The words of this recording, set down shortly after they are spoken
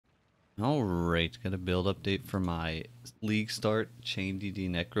Alright, got a build update for my League Start Chain DD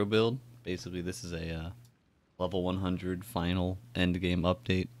Necro build. Basically, this is a level 100 final endgame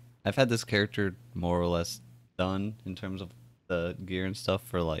update. I've had this character more or less done in terms of the gear and stuff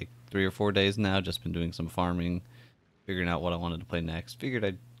for like 3 or 4 days now. Just been doing some farming, figuring out what I wanted to play next. Figured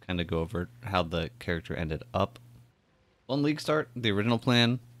I'd kind of go over how the character ended up. On League Start, the original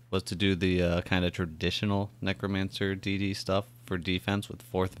plan was to do the kind of traditional Necromancer DD stuff for defense with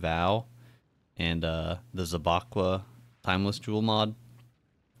 4th Vow and the Zabakwa Timeless Jewel mod.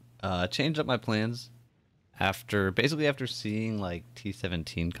 Changed up my plans after seeing like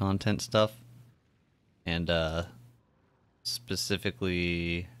T17 content stuff and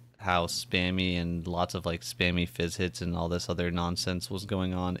specifically how spammy and lots of like spammy fizz hits and all this other nonsense was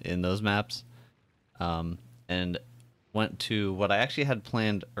going on in those maps. And went to what I actually had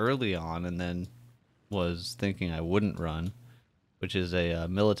planned early on and then was thinking I wouldn't run, which is a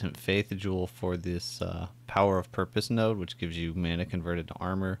Militant Faith Jewel for this Power of Purpose node, which gives you mana converted to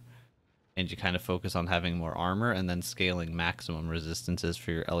armor, and you kind of focus on having more armor and then scaling maximum resistances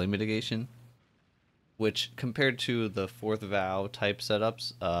for your LA mitigation. Which, compared to the 4th Vow type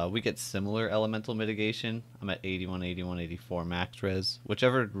setups, we get similar elemental mitigation. I'm at 81, 81, 84 max res.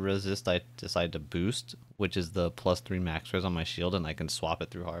 Whichever resist I decide to boost, which is the +3 max res on my shield, and I can swap it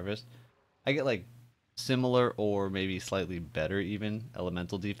through Harvest, I get like similar or maybe slightly better even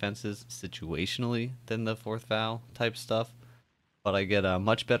elemental defenses situationally than the 4th Vow type stuff. But I get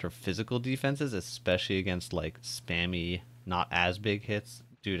much better physical defenses, especially against like spammy, not as big hits,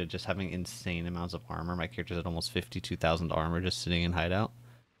 due to just having insane amounts of armor. My character's at almost 52,000 armor just sitting in hideout.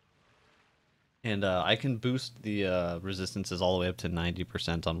 And I can boost the resistances all the way up to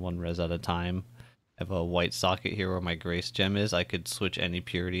 90% on one res at a time. I have a white socket here where my Grace gem is. I could switch any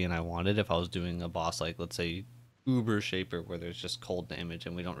purity and I wanted if I was doing a boss like, let's say, Uber Shaper, where there's just cold damage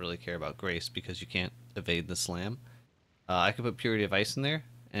and we don't really care about Grace because you can't evade the slam. I could put Purity of Ice in there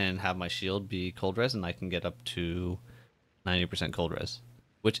and have my shield be cold res, and I can get up to 90% cold res,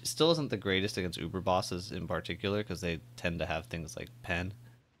 which still isn't the greatest against Uber bosses in particular because they tend to have things like pen.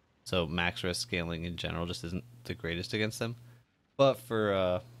 So max res scaling in general just isn't the greatest against them. But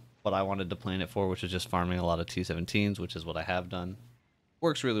for what I wanted to plan it for, which is just farming a lot of T17s, which is what I have done,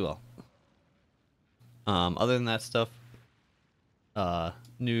 works really well. Other than that stuff,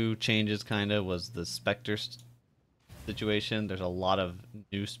 new changes kind of was the Spectre situation. There's a lot of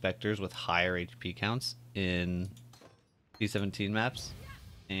new Spectres with higher HP counts in T17 maps,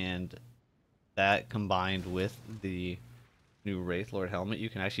 and that combined with the new Wraith Lord helmet, you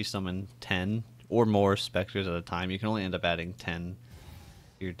can actually summon 10 or more Spectres at a time. You can only end up adding 10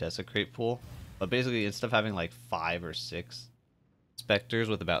 to your Desecrate pool, but basically instead of having like 5 or 6 Spectres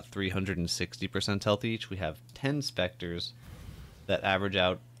with about 360% health each, we have 10 Spectres that average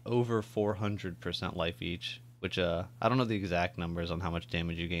out over 400% life each, which I don't know the exact numbers on how much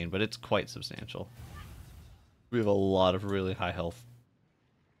damage you gain, but it's quite substantial. We have a lot of really high health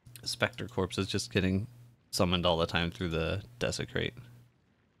Spectre corpses just getting summoned all the time through the Desecrate.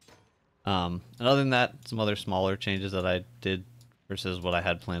 And other than that, some other smaller changes that I did versus what I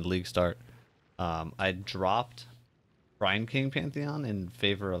had planned League Start. I dropped Brine King Pantheon in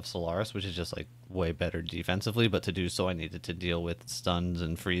favor of Solaris, which is just like way better defensively, but to do so I needed to deal with stuns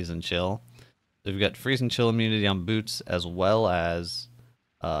and freeze and chill. So we've got freeze and chill immunity on boots, as well as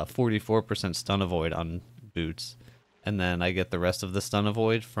 44% stun avoid on boots, and then I get the rest of the stun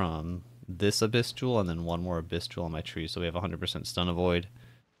avoid from this Abyss Jewel, and then one more Abyss Jewel on my tree. So we have 100% stun avoid,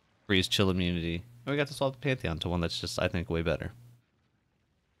 freeze chill immunity, and we got to swap the Pantheon to one that's just, I think, way better.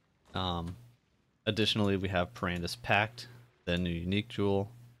 Additionally, we have Perandus Pact, the new unique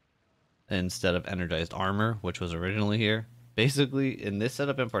jewel, instead of energized armor, which was originally here. Basically, in this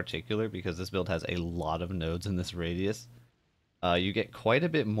setup in particular, because this build has a lot of nodes in this radius, you get quite a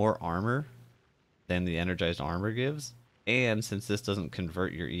bit more armor than the energized armor gives, and since this doesn't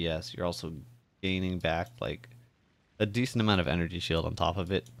convert your ES, you're also gaining back like a decent amount of energy shield on top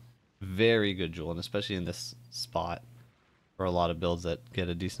of it. Very good jewel, and especially in this spot for a lot of builds that get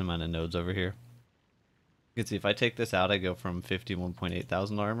a decent amount of nodes over here. You can see if I take this out, I go from 51.8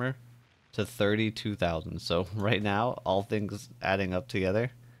 thousand armor to 32,000. So right now, all things adding up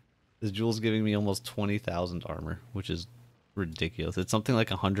together, this jewel's giving me almost 20,000 armor, which is ridiculous. It's something like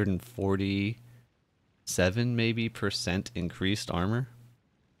 147 maybe percent increased armor.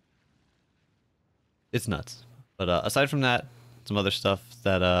 It's nuts. But aside from that, some other stuff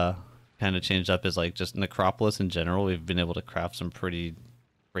that kind of changed up is like just Necropolis in general. We've been able to craft some pretty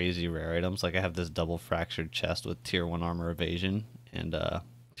crazy rare items. Like I have this double fractured chest with tier 1 armor evasion and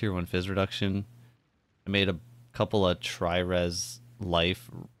tier 1 fizz reduction. I made a couple of tri-res life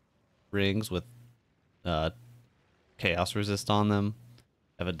rings with chaos resist on them.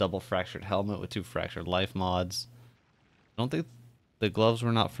 I have a double fractured helmet with 2 fractured life mods. I don't think the gloves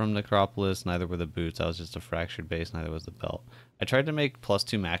were not from Necropolis, neither were the boots. That was just a fractured base, neither was the belt. I tried to make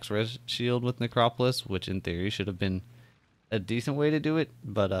 +2 max res shield with Necropolis, which in theory should have been a decent way to do it,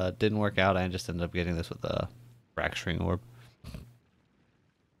 but didn't work out. I just ended up getting this with a fracturing orb.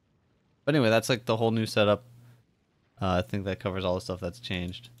 But anyway, that's like the whole new setup. I think that covers all the stuff that's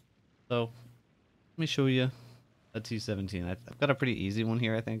changed. So let me show you a T17. I've got a pretty easy one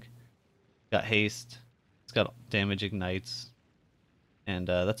here, I think. Got haste. It's got damage ignites. And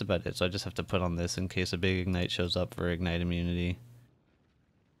that's about it. So I just have to put on this in case a big ignite shows up for ignite immunity.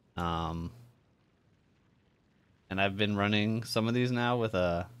 And I've been running some of these now with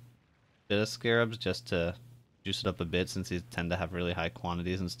a bit of scarabs just to juice it up a bit, since these tend to have really high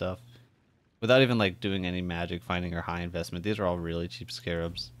quantities and stuff. Without even like doing any magic finding or high investment. These are all really cheap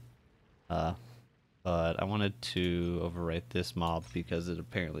scarabs. But I wanted to overwrite this mob because it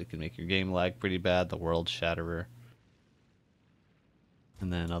apparently can make your game lag pretty bad. The World Shatterer.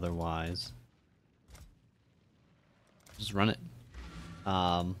 And then otherwise, just run it.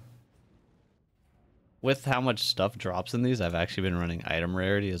 With how much stuff drops in these, I've actually been running item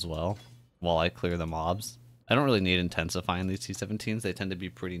rarity as well while I clear the mobs. I don't really need intensifying these T17s. They tend to be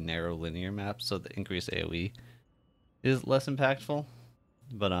pretty narrow linear maps, so the increased AoE is less impactful.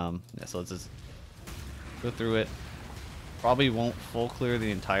 But yeah, so let's just go through it. Probably won't full clear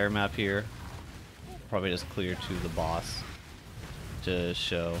the entire map here. Probably just clear to the boss to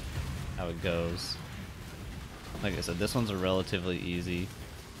show how it goes. Like I said, this one's a relatively easy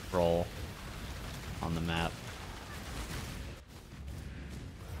roll on the map.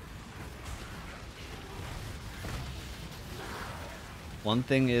 One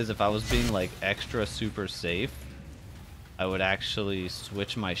thing is, if I was being like extra super safe, I would actually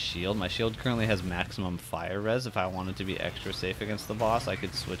switch my shield. My shield currently has maximum fire res. If I wanted to be extra safe against the boss, I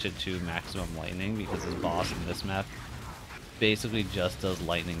could switch it to maximum lightning, because this boss in this map basically just does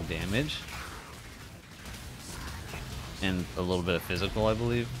lightning damage and a little bit of physical, I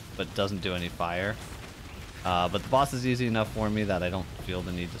believe, but doesn't do any fire. But the boss is easy enough for me that I don't feel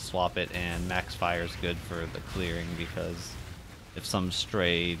the need to swap it, and max fire is good for the clearing, because if some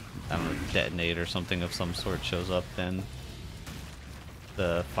stray, I don't know, detonate or something of some sort shows up, then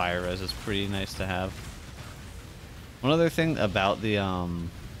the fire res is pretty nice to have. One other thing about the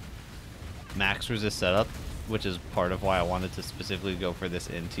max resist setup, which is part of why I wanted to specifically go for this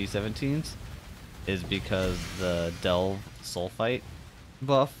in T17s, is because the Delve Sulfite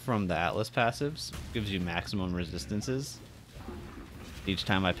buff from the Atlas passives gives you maximum resistances each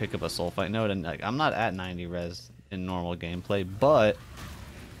time I pick up a Sulfite node, and like, I'm not at 90 res in normal gameplay, but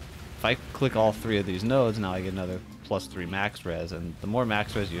if I click all 3 of these nodes, now I get another +3 max res, and the more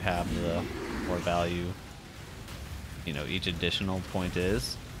max res you have, the more value, you know, each additional point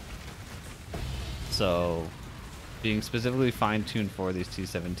is. So being specifically fine-tuned for these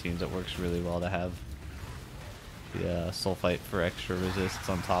T17s, it works really well to have the Sulfite for extra resists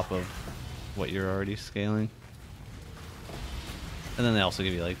on top of what you're already scaling. And then they also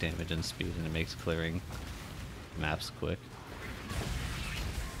give you like damage and speed, and it makes clearing maps quick.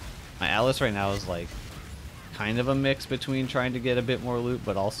 My Atlas right now is like kind of a mix between trying to get a bit more loot,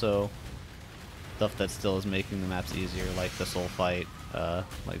 but also stuff that still is making the maps easier, like the Sulfite,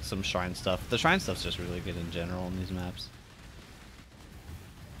 like some shrine stuff. The shrine stuff's just really good in general in these maps.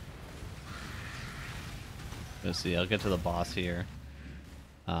 Let's see, I'll get to the boss here.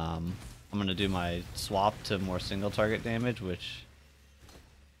 I'm gonna do my swap to more single target damage, which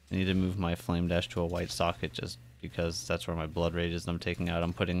I need to move my flame dash to a white socket just because that's where my blood rage is. I'm taking out.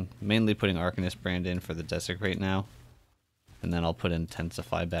 I'm mainly putting Arcanist brand in for the desecrate now, and then I'll put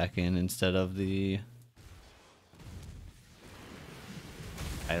intensify back in instead of the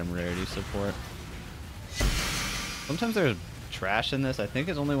item rarity support. Sometimes there's trash in this. I think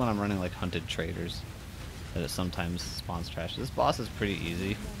it's only when I'm running like hunted traders that it sometimes spawns trash. This boss is pretty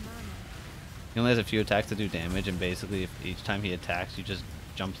easy. He only has a few attacks to do damage, and basically if each time he attacks you just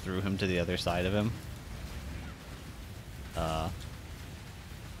jump through him to the other side of him.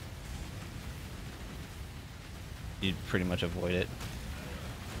 You'd pretty much avoid it.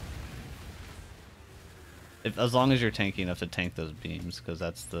 As long as you're tanky enough to tank those beams, because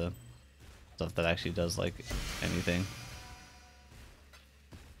that's the stuff that actually does like anything.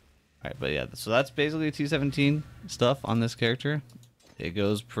 Alright, but yeah, so that's basically T17 stuff on this character. It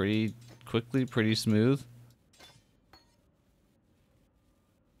goes pretty quickly, pretty smooth.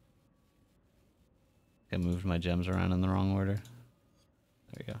 I moved my gems around in the wrong order.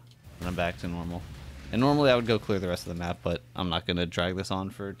 There we go. And I'm back to normal. And normally I would go clear the rest of the map, but I'm not gonna drag this on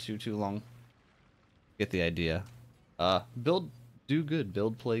for too long. Get the idea. Build, do good.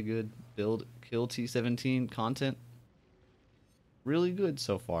 Build, play good. Build, kill T17 content. Really good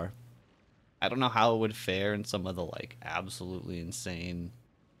so far. I don't know how it would fare in some of the like absolutely insane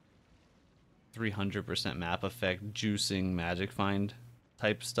 300% map effect juicing magic find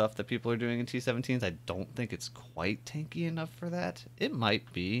type stuff that people are doing in T17s. I don't think it's quite tanky enough for that. It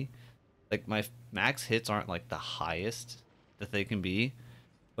might be. Like my max hits aren't like the highest that they can be,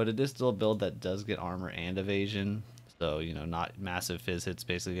 but it is still a build that does get armor and evasion. So, you know, not massive fizz hits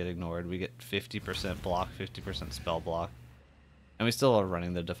basically get ignored. We get 50% block, 50% spell block. And we still are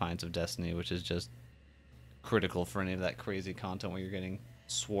running the Defiance of Destiny, which is just critical for any of that crazy content where you're getting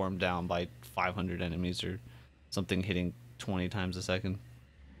swarmed down by 500 enemies or something hitting 20 times a second.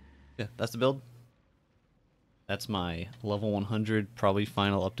 Yeah, that's the build. That's my level 100, probably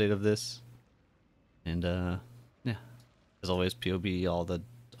final update of this. And, yeah. As always, POB, all the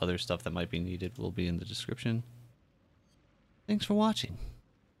other stuff that might be needed will be in the description. Thanks for watching.